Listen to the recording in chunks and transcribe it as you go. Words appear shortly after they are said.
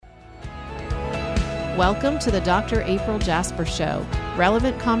Welcome to the Dr. April Jasper Show,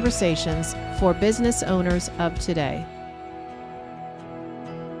 relevant conversations for business owners of today.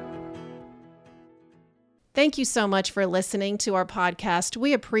 Thank you so much for listening to our podcast.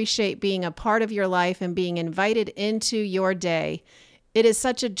 We appreciate being a part of your life and being invited into your day. It is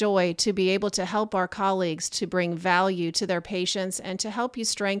such a joy to be able to help our colleagues to bring value to their patients and to help you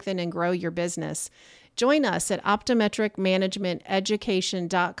strengthen and grow your business. Join us at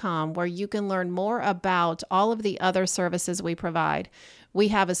optometricmanagementeducation.com, where you can learn more about all of the other services we provide. We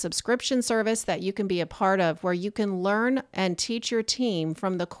have a subscription service that you can be a part of, where you can learn and teach your team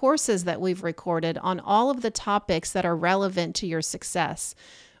from the courses that we've recorded on all of the topics that are relevant to your success.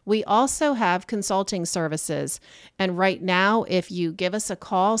 We also have consulting services. And right now, if you give us a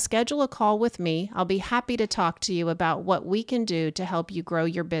call, schedule a call with me, I'll be happy to talk to you about what we can do to help you grow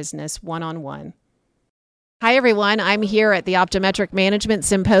your business one-on-one. Hi, everyone. I'm here at the Optometric Management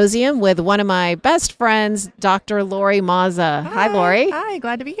Symposium with one of my best friends, Dr. Lori Mazza. Hi, Lori. Hi,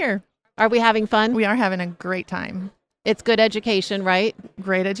 glad to be here. Are we having fun? We are having a great time. It's good education, right?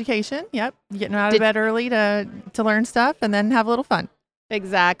 Great education. Yep. Getting out of bed early to learn stuff and then have a little fun.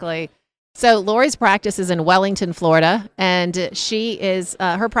 Exactly. So Lori's practice is in Wellington, Florida, and she is,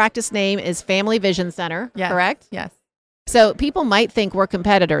 her practice name is Family Vision Center, Yes. correct? Yes. So people might think we're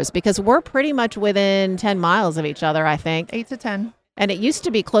competitors because we're pretty much within 10 miles of each other, I think. 8 to 10. And it used to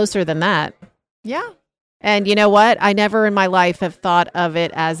be closer than that. Yeah. And you know what? I never in my life have thought of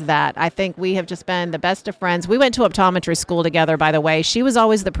it as that. I think we have just been the best of friends. We went to optometry school together, by the way. She was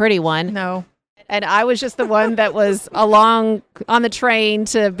always the pretty one. No. And I was just the one that was along on the train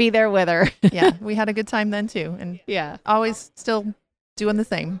to be there with her. Yeah. We had a good time then too. And Yeah, always still doing the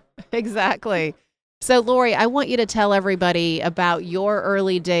same. exactly. So Lori, I want you to tell everybody about your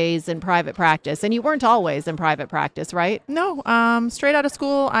early days in private practice. And you weren't always in private practice, right? No. Straight out of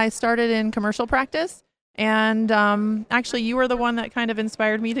school, I started in commercial practice. And actually, you were the one that kind of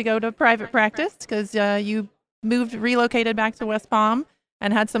inspired me to go to private practice because you relocated back to West Palm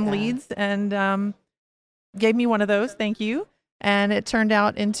and had some leads and gave me one of those. Thank you. And it turned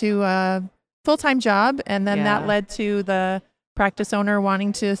out into a full-time job. And then that led to the practice owner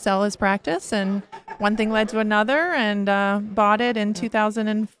wanting to sell his practice. And one thing led to another and bought it in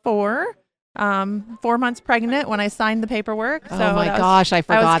 2004. 4 months pregnant when I signed the paperwork. So oh my gosh, I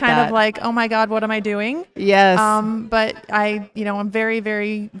forgot that. I was kind of like, oh my God, what am I doing? Yes. But I'm very,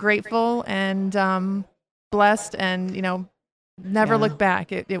 very grateful and blessed and, never looked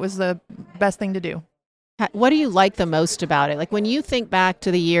back. It was the best thing to do. What do you like the most about it? Like when you think back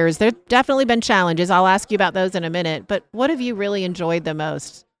to the years, there's definitely been challenges. I'll ask you about those in a minute, but what have you really enjoyed the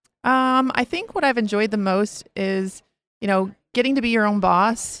most? I think what I've enjoyed the most is, getting to be your own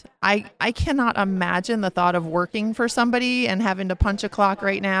boss. I cannot imagine the thought of working for somebody and having to punch a clock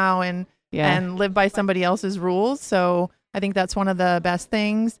right now and live by somebody else's rules. So I think that's one of the best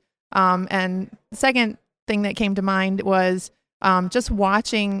things. And the second thing that came to mind was just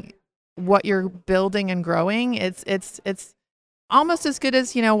watching what you're building and growing. It's almost as good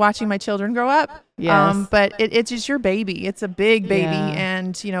as, watching my children grow up. Yes. But it's just your baby. It's a big baby.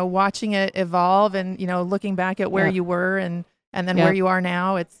 And, watching it evolve and, looking back at where you were and then where you are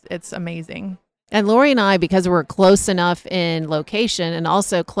now, it's amazing. And Lori and I, because we're close enough in location and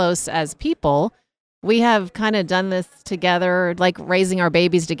also close as people, we have kind of done this together, like raising our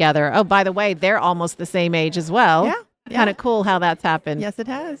babies together. Oh, by the way, they're almost the same age as well. Yeah. Kind of cool how that's happened. Yes, it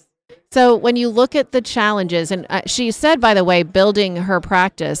has. So when you look at the challenges, and she said, by the way, building her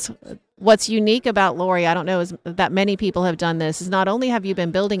practice, what's unique about Lori, I don't know is that many people have done this, is not only have you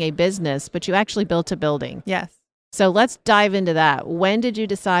been building a business, but you actually built a building. Yes. So let's dive into that. When did you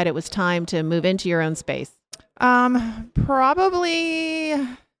decide it was time to move into your own space? Probably,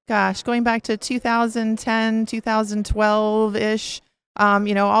 going back to 2010, 2012-ish.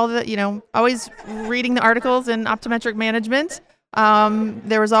 All the, always reading the articles in optometric management.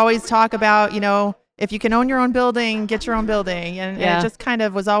 There was always talk about, if you can own your own building, get your own building. And it just kind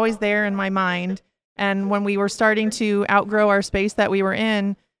of was always there in my mind. And when we were starting to outgrow our space that we were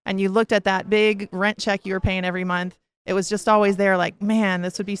in, and you looked at that big rent check you were paying every month, it was just always there like, man,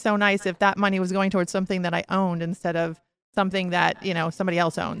 this would be so nice if that money was going towards something that I owned instead of something that, somebody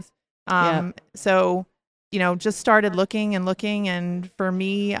else owns. So, just started looking. And for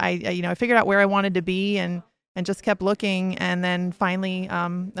me, I figured out where I wanted to be and just kept looking. And then finally,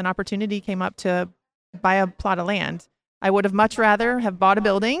 an opportunity came up to buy a plot of land. I would have much rather have bought a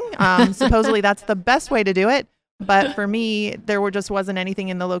building. Supposedly that's the best way to do it. But for me, just wasn't anything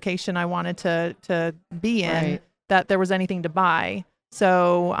in the location I wanted to be in that there was anything to buy.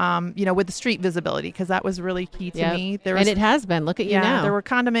 So, with the street visibility, because that was really key to me. And it has been. Look at you now. There were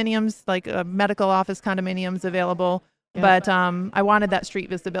condominiums, like medical office condominiums available, Yep. but I wanted that street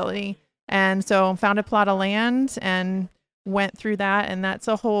visibility. And so found a plot of land and went through that. And that's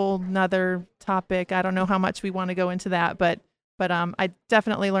a whole nother topic. I don't know how much we want to go into that, but I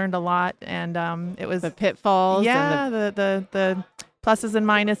definitely learned a lot. And it was the pitfalls. Yeah, And the pluses and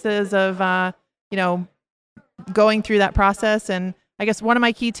minuses of, going through that process. And I guess one of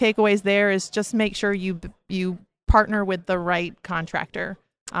my key takeaways there is just make sure you partner with the right contractor,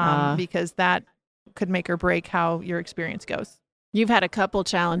 because that could make or break how your experience goes. You've had a couple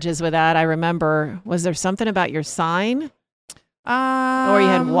challenges with that. I remember, was there something about your sign? Or you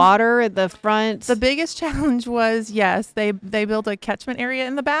had water at the front? The biggest challenge was, yes, they built a catchment area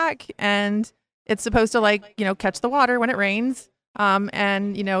in the back, and it's supposed to catch the water when it rains. For the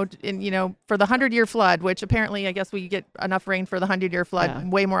 100-year flood, which apparently I guess we get enough rain for the 100-year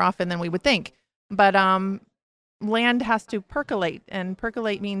flood way more often than we would think. But land has to percolate, and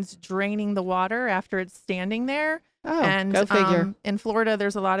percolate means draining the water after it's standing there. Oh, and go figure. In Florida,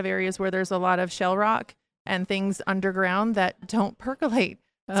 there's a lot of areas where there's a lot of shell rock and things underground that don't percolate.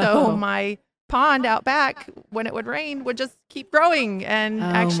 So my pond out back, when it would rain, would just keep growing. And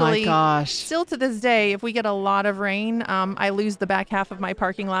actually, my gosh. Still to this day, if we get a lot of rain, I lose the back half of my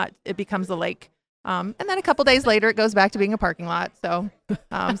parking lot. It becomes a lake. And then a couple days later, it goes back to being a parking lot. So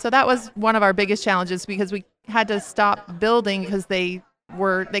that was one of our biggest challenges, because we had to stop building because they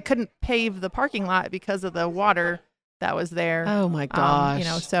couldn't pave the parking lot because of the water that was there. Oh my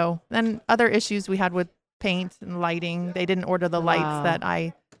gosh. So then other issues we had with paint and lighting. They didn't order the lights that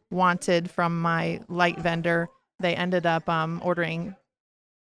I wanted from my light vendor. They ended up ordering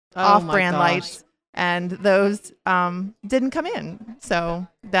off-brand lights, and those didn't come in. So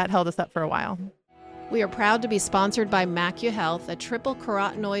that held us up for a while. We are proud to be sponsored by MacuHealth, a triple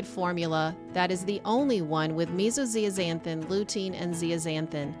carotenoid formula that is the only one with mesozeaxanthin, lutein, and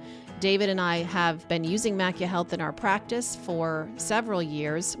zeaxanthin. David and I have been using MacuHealth in our practice for several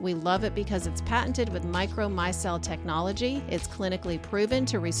years. We love it because it's patented with micromicelle technology. It's clinically proven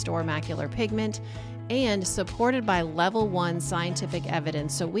to restore macular pigment and supported by level 1 scientific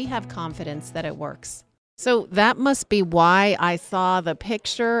evidence. So we have confidence that it works. So that must be why I saw the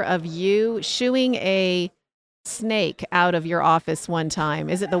picture of you shooing a snake out of your office one time.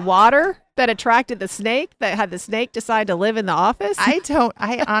 Is it the water that attracted the snake, that had the snake decide to live in the office?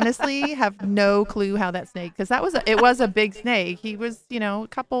 I honestly have no clue how that snake, because it was a big snake. He was, a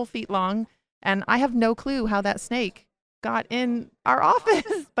couple feet long, and I have no clue how that snake got in our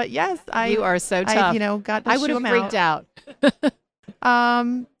office. But yes, you are so tough. Got to I would have freaked out.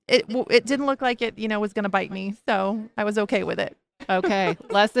 It didn't look like it, was going to bite me, so I was okay with it. Okay.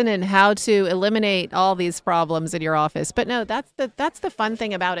 Lesson in how to eliminate all these problems in your office. But no, that's the fun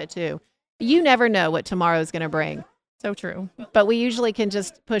thing about it too. You never know what tomorrow's going to bring. So true. But we usually can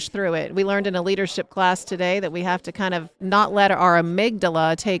just push through it. We learned in a leadership class today that we have to kind of not let our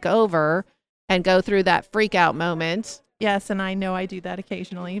amygdala take over and go through that freak out moment. Yes, and I know I do that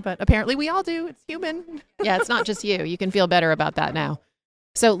occasionally, but apparently we all do. It's human. Yeah, it's not just you. You can feel better about that now.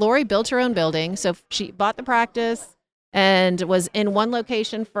 So Lori built her own building. So she bought the practice and was in one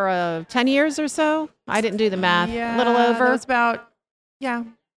location for 10 years or so. I didn't do the math. Yeah, a little over. It was about, yeah.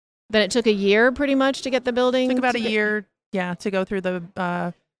 Then it took a year pretty much to get the building. It took about a year, to go through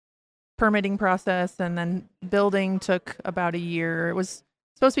the permitting process, and then building took about a year. It was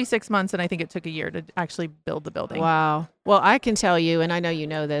supposed to be 6 months, and I think it took a year to actually build the building. Wow. Well, I can tell you, and I know you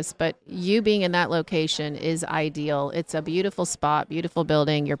know this, but you being in that location is ideal. It's a beautiful spot, beautiful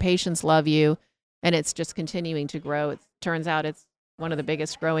building. Your patients love you, and it's just continuing to grow. It turns out it's one of the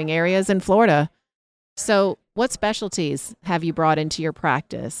biggest growing areas in Florida. So what specialties have you brought into your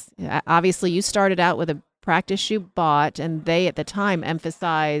practice? Obviously, you started out with a practice you bought, and they at the time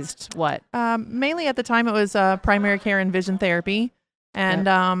emphasized what? Mainly at the time, it was primary care and vision therapy. And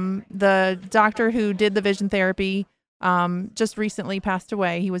the doctor who did the vision therapy just recently passed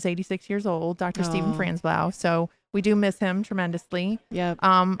away. He was 86 years old, Dr. Stephen Franzblau. So we do miss him tremendously. Yep.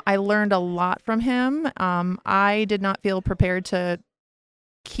 I learned a lot from him. I did not feel prepared to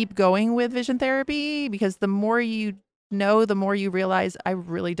keep going with vision therapy, because the more you know, the more you realize I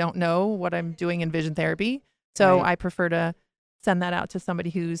really don't know what I'm doing in vision therapy. So I prefer to send that out to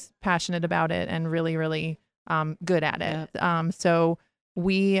somebody who's passionate about it and really, really good at it. Yep. So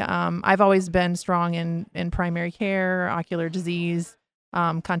I've always been strong in primary care, ocular disease,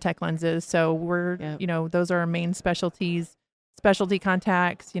 contact lenses. So we're, those are our main specialties, specialty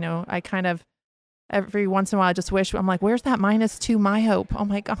contacts. I kind of, every once in a while, I just wish, I'm like, where's that -2 myope? Oh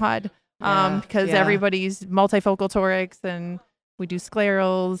my God. Because everybody's multifocal torics and We do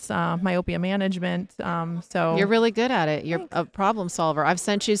sclerals, myopia management. So You're really good at it. You're a problem solver. I've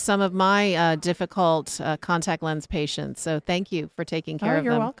sent you some of my difficult contact lens patients. So thank you for taking care of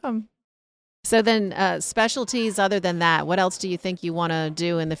you're them. welcome. So then specialties other than that, what else do you think you want to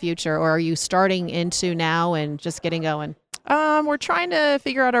do in the future? Or are you starting into now and just getting going? We're trying to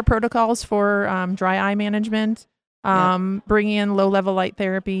figure out our protocols for dry eye management, bringing in low-level light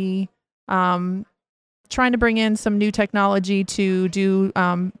therapy, trying to bring in some new technology to do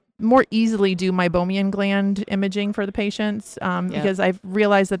more easily do meibomian gland imaging for the patients because I've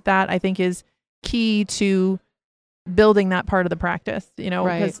realized that I think is key to building that part of the practice,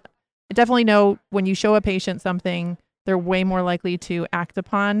 because I definitely know when you show a patient something, they're way more likely to act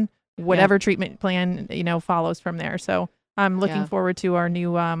upon whatever treatment plan, follows from there. So I'm looking forward to our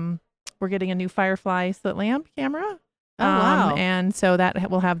new, we're getting a new Firefly slit lamp camera. Oh, wow. And so that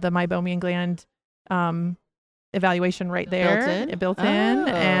will have the meibomian gland evaluation right there. Built in.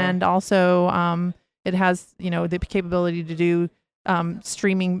 And also it has, the capability to do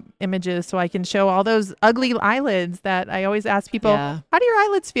streaming images, so I can show all those ugly eyelids that I always ask people, how do your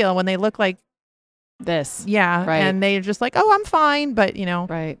eyelids feel when they look like this? And they're just like, oh, I'm fine. But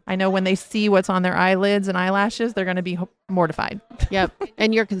I know when they see what's on their eyelids and eyelashes, they're going to be mortified. Yep.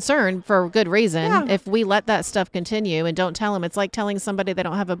 And you're concerned for good reason. If we let that stuff continue and don't tell them, it's like telling somebody they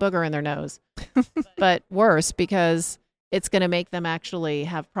don't have a booger in their nose, but worse, because it's going to make them actually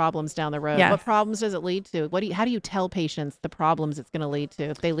have problems down the road. What problems does it lead to? How do you tell patients the problems it's going to lead to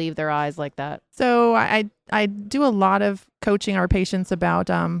if they leave their eyes like that? So I do a lot of coaching our patients about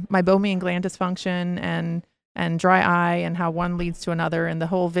meibomian gland dysfunction and dry eye and how one leads to another and the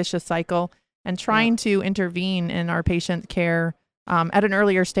whole vicious cycle, and trying to intervene in our patient care at an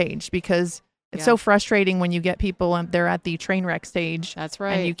earlier stage, because it's so frustrating when you get people and they're at the train wreck stage. That's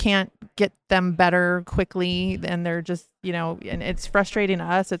right. And you can't get them better quickly, and they're just, and it's frustrating to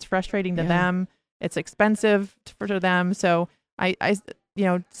us. It's frustrating to them. It's expensive for them. So I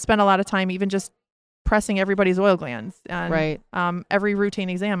spend a lot of time even just pressing everybody's oil glands. And, every routine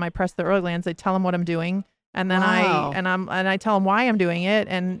exam, I press their oil glands. I tell them what I'm doing. And then I tell them why I'm doing it.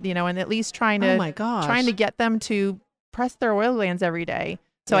 And, and at least trying to get them to press their oil glands every day.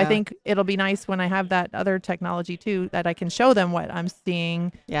 So I think it'll be nice when I have that other technology too, that I can show them what I'm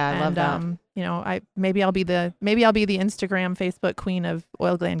seeing. Yeah, I love that. Maybe I'll be the Instagram, Facebook queen of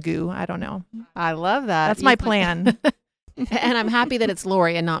oil gland goo. I don't know. I love that. That's my plan. And I'm happy that it's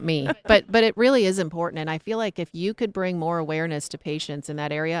Lori and not me. But it really is important. And I feel like if you could bring more awareness to patients in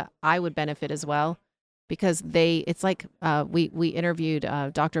that area, I would benefit as well. Because it's like we interviewed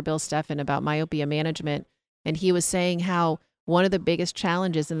Dr. Bill Steffen about myopia management, and he was saying how one of the biggest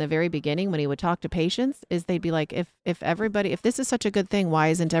challenges in the very beginning when he would talk to patients is they'd be like, if this is such a good thing, why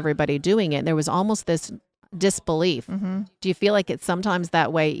isn't everybody doing it? And there was almost this disbelief. Mm-hmm. Do you feel like it's sometimes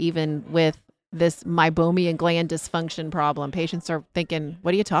that way even with this meibomian gland dysfunction problem? Patients are thinking,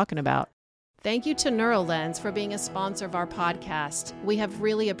 what are you talking about? Thank you to NeuroLens for being a sponsor of our podcast. We have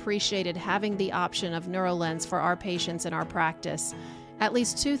really appreciated having the option of NeuroLens for our patients in our practice. At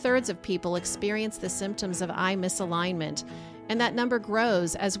least 2/3 of people experience the symptoms of eye misalignment, and that number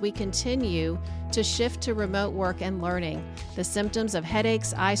grows as we continue to shift to remote work and learning. The symptoms of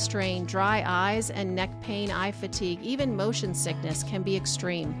headaches, eye strain, dry eyes, and neck pain, eye fatigue, even motion sickness can be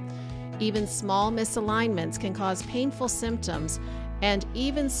extreme. Even small misalignments can cause painful symptoms, and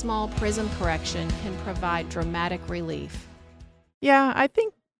even small prism correction can provide dramatic relief. Yeah, I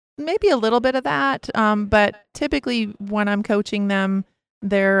think maybe a little bit of that, but typically when I'm coaching them,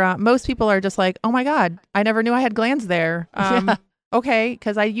 most people are just like, oh my God, I never knew I had glands there. Okay,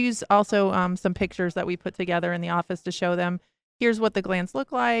 because I use also some pictures that we put together in the office to show them, here's what the glands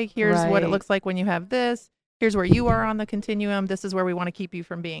look like, here's what it looks like when you have this, here's where you are on the continuum, this is where we want to keep you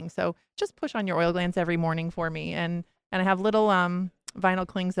from being. So just push on your oil glands every morning for me. And I have little vinyl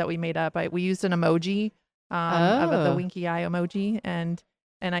clings that we made up. We used an emoji of the winky eye emoji, and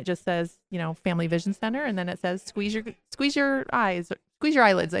it just says, Family Vision Center, and then it says squeeze your eyes, squeeze your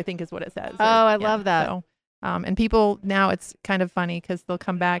eyelids, I think is what it says. I love that. So, and people now, it's kind of funny because they'll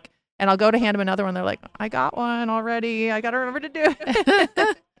come back and I'll go to hand them another one. They're like, I got one already. I got to remember to do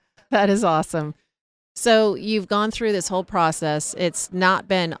it. That is awesome. So you've gone through this whole process. It's not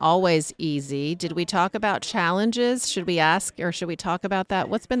been always easy. Did we talk about challenges? Should we ask, or should we talk about that?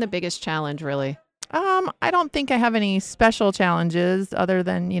 What's been the biggest challenge, really? I don't think I have any special challenges other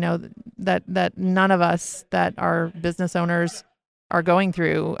than, that none of us that are business owners are going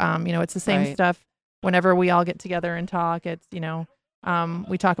through. It's the same stuff whenever we all get together and talk. It's,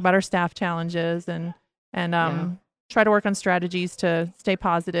 we talk about our staff challenges and try to work on strategies to stay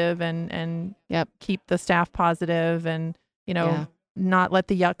positive and keep the staff positive and Yeah. not let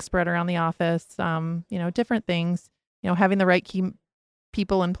the yuck spread around the office, different things. Having the right key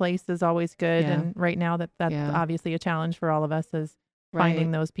people in place is always good. Yeah. And right now that's Yeah. obviously a challenge for all of us is finding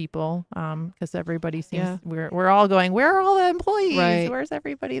Right. those people. Because everybody seems Yeah. we're all going, where are all the employees? Right. Where's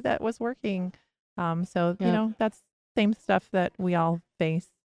everybody that was working? So Yep. that's same stuff that we all face.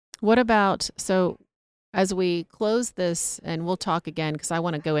 What about, so as we close this, and we'll talk again because I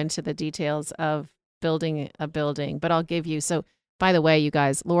want to go into the details of building a building, but I'll give you, so by the way, you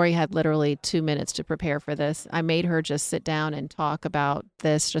guys, Lori had literally 2 minutes to prepare for this. I made her just sit down and talk about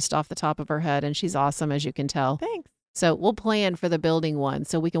this just off the top of her head, and she's awesome, as you can tell. Thanks. So we'll plan for the building one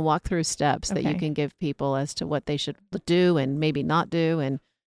so we can walk through steps that you Okay. can give people as to what they should do and maybe not do. And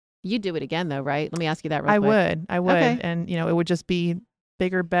you do it again, though, right? Let me ask you that real quick. I would. Okay. And, it would just be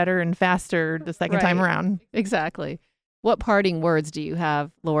bigger, better, and faster the second time Right. around. Exactly. What parting words do you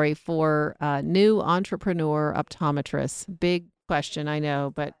have, Lori, for new entrepreneur optometrists? Big question, I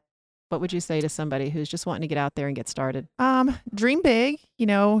know, but what would you say to somebody who's just wanting to get out there and get started? Dream big,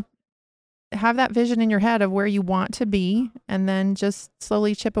 have that vision in your head of where you want to be, and then just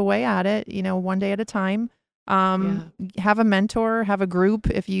slowly chip away at it, one day at a time. Have a mentor, have a group.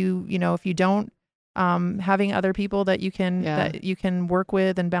 If you don't, having other people that you can work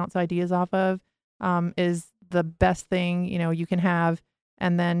with and bounce ideas off of, is the best thing, you can have.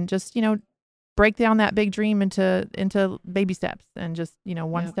 And then just, break down that big dream into baby steps, and just,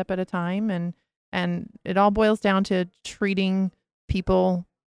 one step at a time. And it all boils down to treating people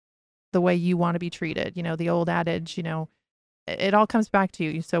the way you want to be treated. The old adage, it all comes back to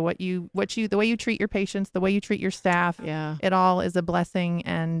you. So the way you treat your patients, the way you treat your staff, it all is a blessing,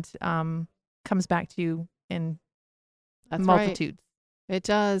 and comes back to you in multitudes. Right. It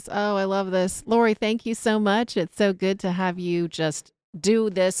does. Oh, I love this. Lori, thank you so much. It's so good to have you just do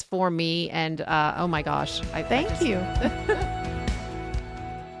this for me. And oh my gosh. Thank you.